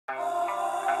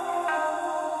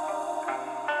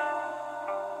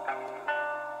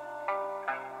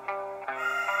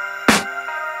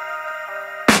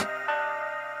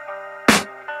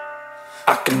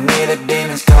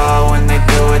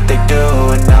they do,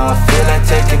 and now I feel like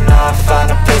taking off. Find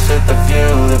a place with a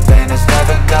view. The pain is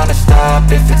never gonna stop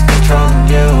if it's controlling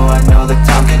you. I know that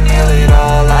time can heal it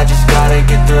all. I just gotta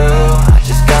get through. I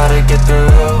just gotta get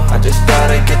through. I just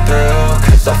gotta get through.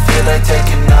 Cause I feel like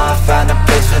taking off. Find a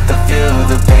place with a view.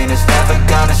 The pain is never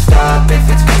gonna stop if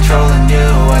it's controlling you.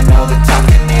 I know that time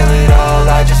can heal it all.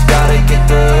 I just gotta get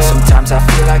through. Sometimes I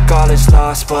feel like all is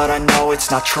lost, but I know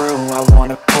it's not true. I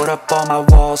wanna put up all my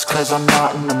walls cause I'm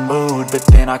not in the mood, but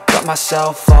then I cut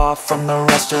myself off from the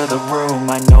rest of the room.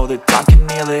 I know that time can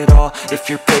heal it all if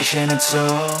you're patient, and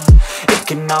soon it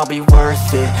can all be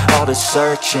worth it, all the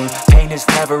searching. Pain is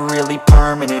never really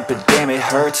permanent, but damn it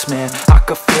hurts, man. I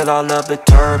could feel all of the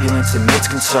turbulence and it's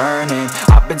concerning.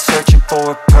 I've been searching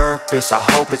for a purpose, I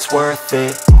hope it's worth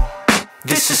it.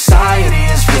 This society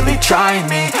is really trying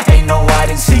me. Ain't no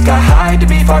hide and seek, I hide to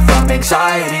be far from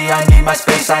anxiety. I need my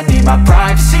space, I need my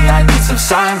privacy. I need some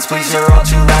silence, please, you're all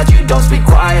too loud. You don't speak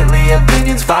quietly,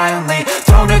 opinions violently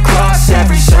thrown across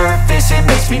every surface. It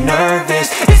makes me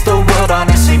nervous. Is the world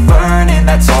honestly burning?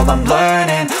 That's all I'm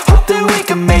learning. Hope that we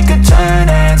can make a turn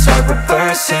and start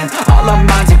reversing all our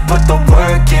minds and put the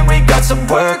work in. We got some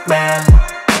work, man.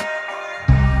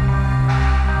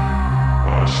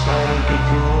 I started to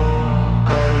do.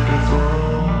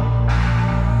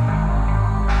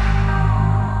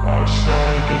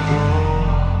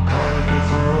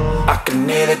 I can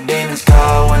hear the demons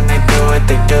call when they do what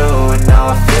they do, and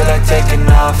now I feel like taking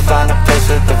off. Find a place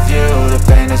with a view. The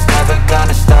pain is never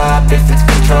gonna stop if it's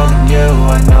controlling you.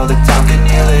 I know that time can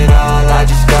heal it all. I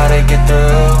just gotta get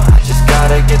through. I just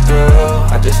gotta get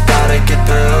through. I just gotta get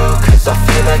through. Cause I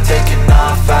feel like taking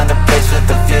off. Find a place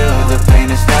with a view. The pain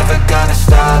is never gonna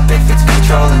stop if it's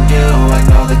controlling you. I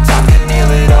know that time can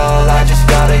heal it all. I just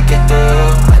gotta get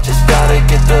through. I just gotta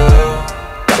get through.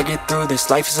 Gotta get through this,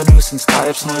 life is a nuisance, tie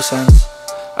up some loose ends.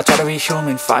 I try to be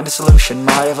human, find a solution,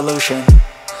 my evolution.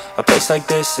 A place like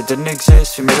this, it didn't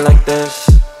exist, we made it like this.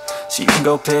 So you can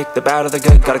go pick the bad or the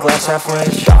good, got a glass half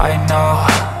wish. I know,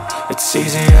 it's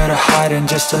easier to hide than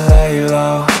just to lay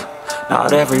low.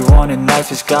 Not everyone in life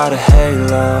has got a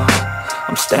halo.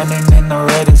 I'm standing in the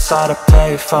red inside a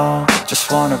payphone.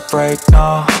 Just wanna break,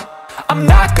 no, I'm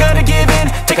not gonna give in.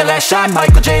 Take a last shot,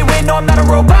 Michael J. Win. No, I'm not a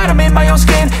robot, I'm in my own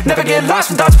skin. Never get lost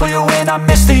when thoughts pull you in. I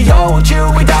miss the old you,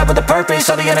 we died with a purpose.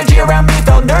 All the energy around me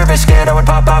felt nervous, scared I would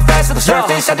pop out fast to the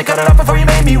surface. Had to cut it off before you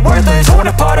made me worthless. Torn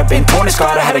apart, I've been torn and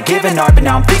scarred. I had a given art, but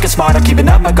now I'm thinking smart. I'm keeping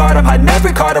up my guard, I'm hiding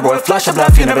every card. A royal flush of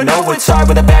love, you never know what's hard.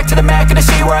 With a back to the mat, gonna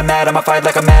see where I'm at. I'ma fight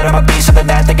like I'm mad, I'ma be something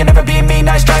that they can never be me.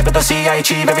 Nice try, but they'll see I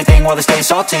achieve everything while they stay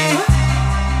salty.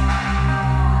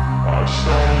 I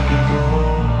started to go.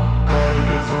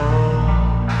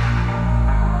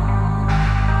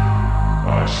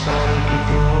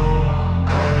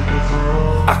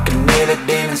 I can hear the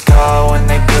demons call when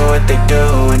they do what they do,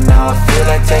 and now I feel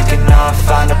like taking off.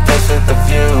 Find a place with a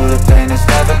view. The pain is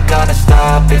never gonna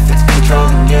stop if it's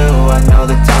controlling you. I know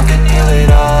that time can heal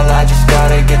it all. I just